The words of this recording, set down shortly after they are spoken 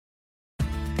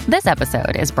This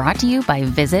episode is brought to you by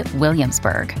Visit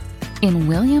Williamsburg. In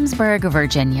Williamsburg,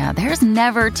 Virginia, there's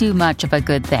never too much of a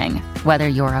good thing. Whether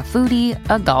you're a foodie,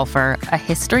 a golfer, a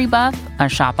history buff, a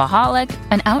shopaholic,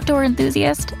 an outdoor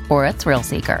enthusiast, or a thrill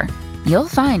seeker, you'll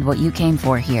find what you came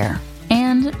for here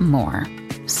and more.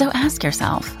 So ask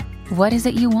yourself, what is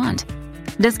it you want?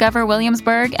 Discover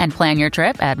Williamsburg and plan your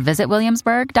trip at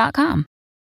visitwilliamsburg.com.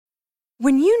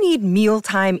 When you need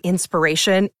mealtime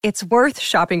inspiration, it's worth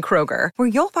shopping Kroger, where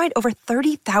you'll find over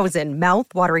 30,000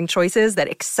 mouth-watering choices that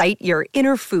excite your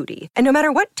inner foodie. And no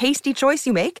matter what tasty choice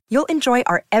you make, you'll enjoy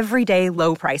our everyday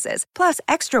low prices, plus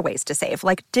extra ways to save,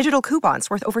 like digital coupons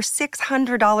worth over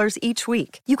 $600 each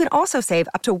week. You can also save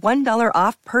up to $1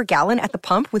 off per gallon at the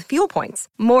pump with fuel points.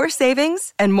 More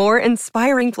savings and more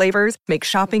inspiring flavors make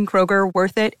shopping Kroger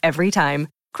worth it every time.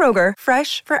 Kroger,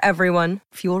 fresh for everyone.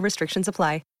 Fuel restrictions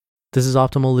apply. This is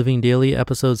Optimal Living Daily,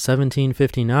 episode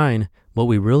 1759, What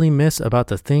We Really Miss About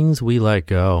the Things We Let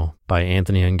Go, by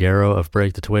Anthony Ungaro of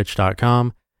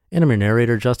BreakTheTwitch.com. And I'm your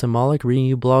narrator, Justin Malik, reading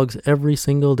you blogs every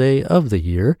single day of the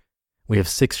year. We have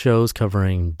 6 shows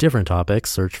covering different topics.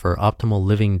 Search for Optimal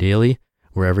Living Daily,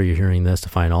 wherever you're hearing this, to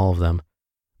find all of them.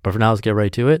 But for now, let's get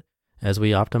right to it as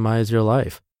we optimize your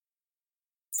life.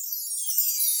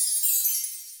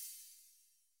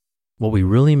 What We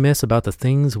Really Miss About the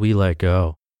Things We Let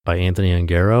Go, by Anthony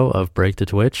Ungaro of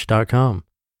BreakTheTwitch.com.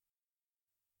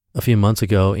 A few months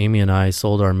ago, Amy and I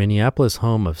sold our Minneapolis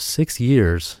home of 6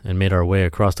 years and made our way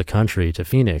across the country to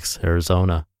Phoenix,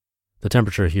 Arizona. The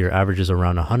temperature here averages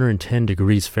around 110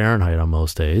 degrees Fahrenheit on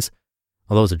most days.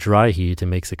 Although it's a dry heat, it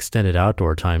makes extended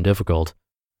outdoor time difficult.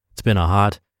 It's been a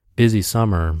hot, busy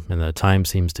summer, and the time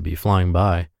seems to be flying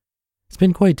by. It's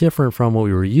been quite different from what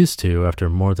we were used to after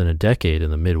more than a decade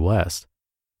in the Midwest.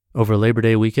 Over Labor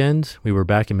Day weekend, we were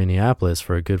back in Minneapolis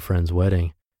for a good friend's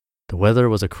wedding. The weather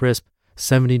was a crisp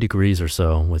 70 degrees or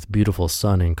so, with beautiful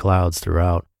sun and clouds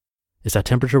throughout. It's that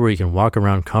temperature where you can walk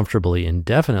around comfortably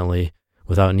indefinitely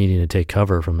without needing to take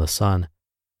cover from the sun.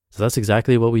 So that's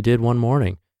exactly what we did one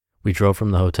morning. We drove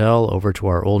from the hotel over to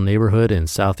our old neighborhood in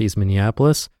southeast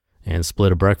Minneapolis and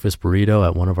split a breakfast burrito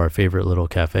at one of our favorite little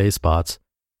cafe spots.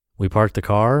 We parked the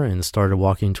car and started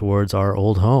walking towards our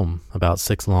old home, about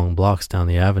 6 long blocks down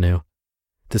the avenue.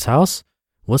 This house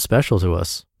was special to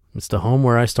us. It's the home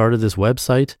where I started this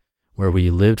website, where we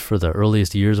lived for the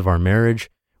earliest years of our marriage,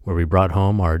 where we brought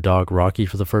home our dog Rocky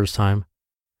for the first time.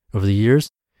 Over the years,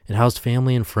 it housed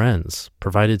family and friends,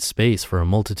 provided space for a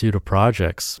multitude of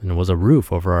projects, and was a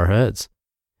roof over our heads.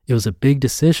 It was a big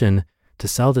decision to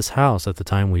sell this house at the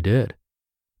time we did.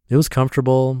 It was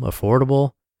comfortable,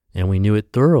 affordable, and we knew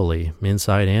it thoroughly,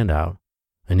 inside and out.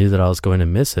 I knew that I was going to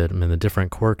miss it and the different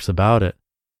quirks about it.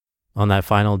 On that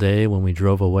final day when we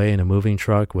drove away in a moving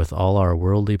truck with all our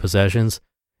worldly possessions,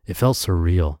 it felt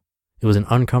surreal. It was an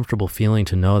uncomfortable feeling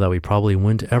to know that we probably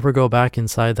wouldn't ever go back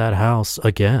inside that house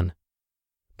again.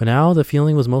 But now the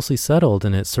feeling was mostly settled,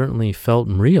 and it certainly felt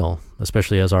real,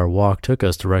 especially as our walk took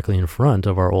us directly in front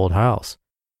of our old house.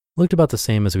 It looked about the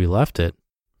same as we left it,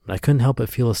 but I couldn't help but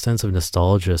feel a sense of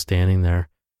nostalgia standing there.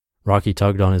 Rocky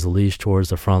tugged on his leash towards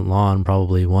the front lawn,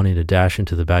 probably wanting to dash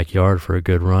into the backyard for a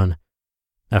good run.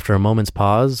 After a moment's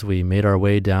pause, we made our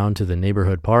way down to the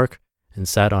neighborhood park and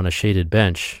sat on a shaded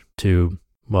bench to,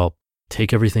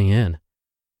 take everything in.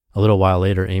 A little while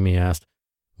later, Amy asked,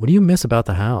 "What do you miss about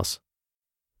the house?"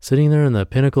 Sitting there in the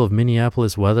pinnacle of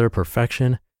Minneapolis weather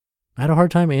perfection, I had a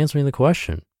hard time answering the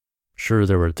question. Sure,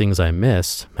 there were things I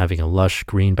missed, having a lush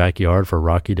green backyard for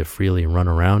Rocky to freely run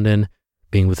around in,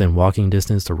 being within walking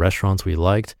distance to restaurants we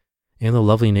liked, and the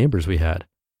lovely neighbors we had.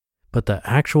 But the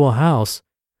actual house,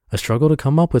 I struggled to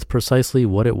come up with precisely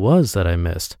what it was that I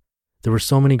missed. There were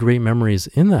so many great memories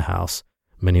in the house,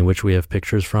 many of which we have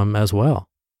pictures from as well.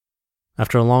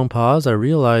 After a long pause, I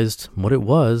realized what it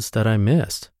was that I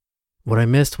missed. What I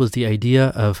missed was the idea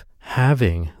of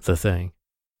having the thing.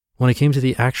 When it came to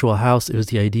the actual house, it was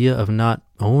the idea of not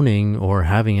owning or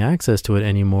having access to it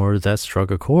anymore that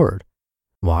struck a chord.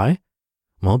 Why?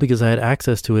 Well, because I had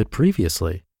access to it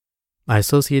previously. I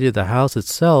associated the house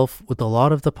itself with a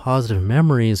lot of the positive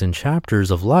memories and chapters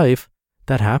of life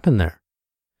that happened there.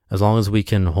 As long as we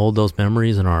can hold those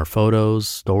memories in our photos,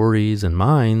 stories, and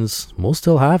minds, we'll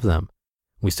still have them.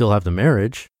 We still have the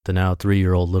marriage, the now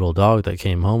 3-year-old little dog that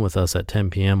came home with us at 10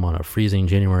 p.m. on a freezing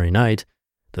January night,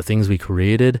 the things we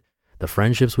created, the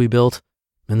friendships we built,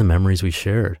 and the memories we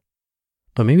shared.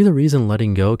 But maybe the reason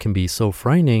letting go can be so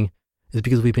frightening is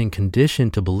because we've been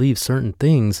conditioned to believe certain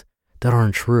things that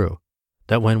aren't true.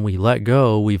 That when we let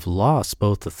go, we've lost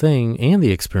both the thing and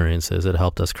the experiences it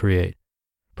helped us create.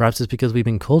 Perhaps it's because we've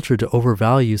been cultured to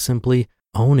overvalue simply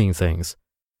owning things.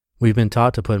 We've been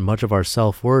taught to put much of our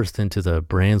self-worth into the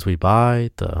brands we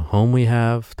buy, the home we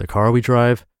have, the car we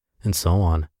drive, and so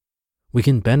on. We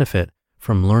can benefit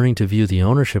from learning to view the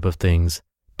ownership of things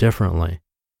differently.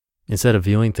 Instead of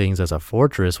viewing things as a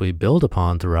fortress we build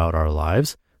upon throughout our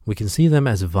lives, we can see them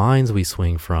as vines we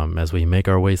swing from as we make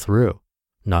our way through,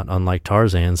 not unlike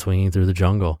Tarzan swinging through the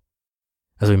jungle.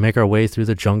 As we make our way through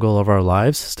the jungle of our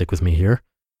lives, stick with me here,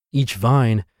 each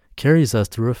vine carries us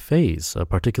through a phase, a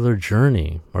particular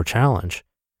journey or challenge.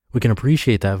 We can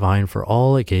appreciate that vine for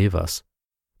all it gave us.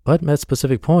 But at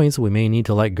specific points, we may need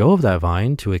to let go of that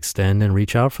vine to extend and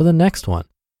reach out for the next one,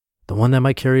 the one that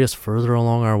might carry us further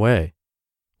along our way.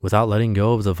 Without letting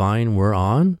go of the vine we're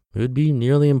on, it would be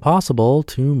nearly impossible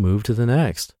to move to the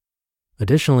next.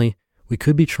 Additionally, we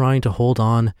could be trying to hold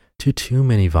on to too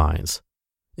many vines.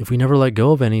 If we never let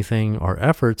go of anything, our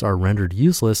efforts are rendered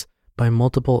useless by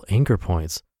multiple anchor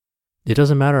points. It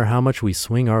doesn't matter how much we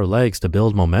swing our legs to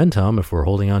build momentum if we're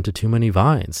holding on to too many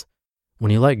vines.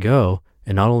 When you let go,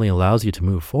 it not only allows you to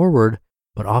move forward,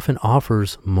 but often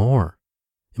offers more.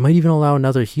 It might even allow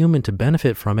another human to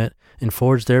benefit from it and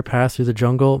forge their path through the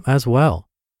jungle as well,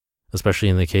 especially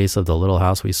in the case of the little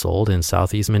house we sold in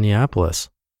southeast Minneapolis.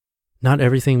 Not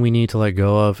everything we need to let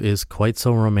go of is quite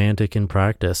so romantic in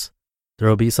practice. There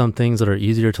will be some things that are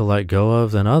easier to let go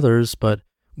of than others, but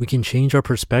we can change our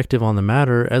perspective on the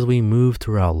matter as we move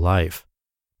throughout life.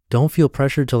 Don't feel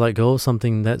pressured to let go of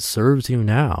something that serves you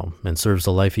now and serves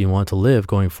the life you want to live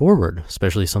going forward,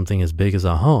 especially something as big as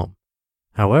a home.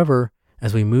 However,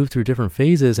 as we move through different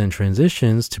phases and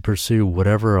transitions to pursue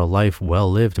whatever a life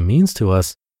well lived means to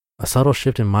us, a subtle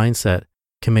shift in mindset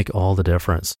can make all the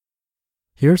difference.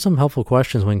 Here are some helpful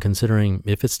questions when considering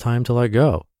if it's time to let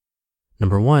go.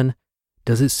 Number 1,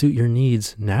 does it suit your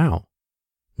needs now?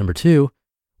 Number 2,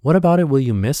 what about it will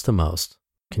you miss the most?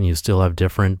 Can you still have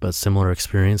different but similar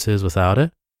experiences without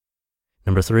it?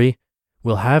 Number 3,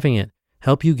 will having it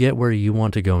help you get where you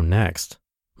want to go next?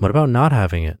 What about not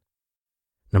having it?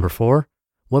 Number 4,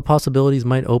 what possibilities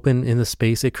might open in the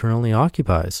space it currently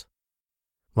occupies?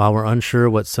 While we're unsure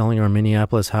what selling our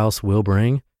Minneapolis house will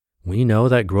bring, we know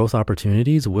that growth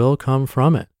opportunities will come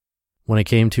from it. When it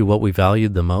came to what we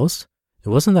valued the most, it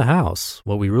wasn't the house.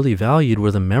 What we really valued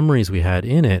were the memories we had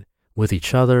in it with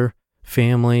each other,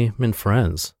 family, and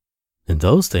friends. And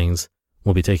those things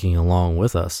we'll be taking along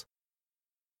with us.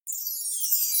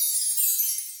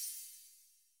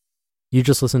 You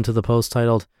just listened to the post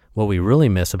titled, What We Really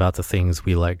Miss About the Things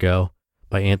We Let Go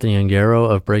by Anthony Ungaro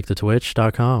of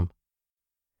BreakTheTwitch.com.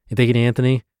 And thank you to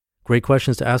Anthony. Great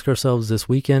questions to ask ourselves this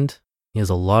weekend. He has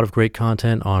a lot of great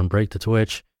content on Break the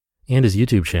Twitch and his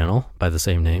YouTube channel by the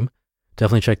same name.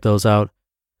 Definitely check those out.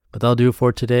 But that'll do it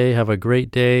for today. Have a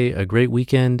great day, a great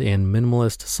weekend, and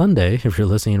minimalist Sunday if you're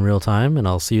listening in real time. And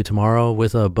I'll see you tomorrow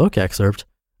with a book excerpt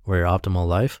where your optimal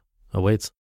life awaits.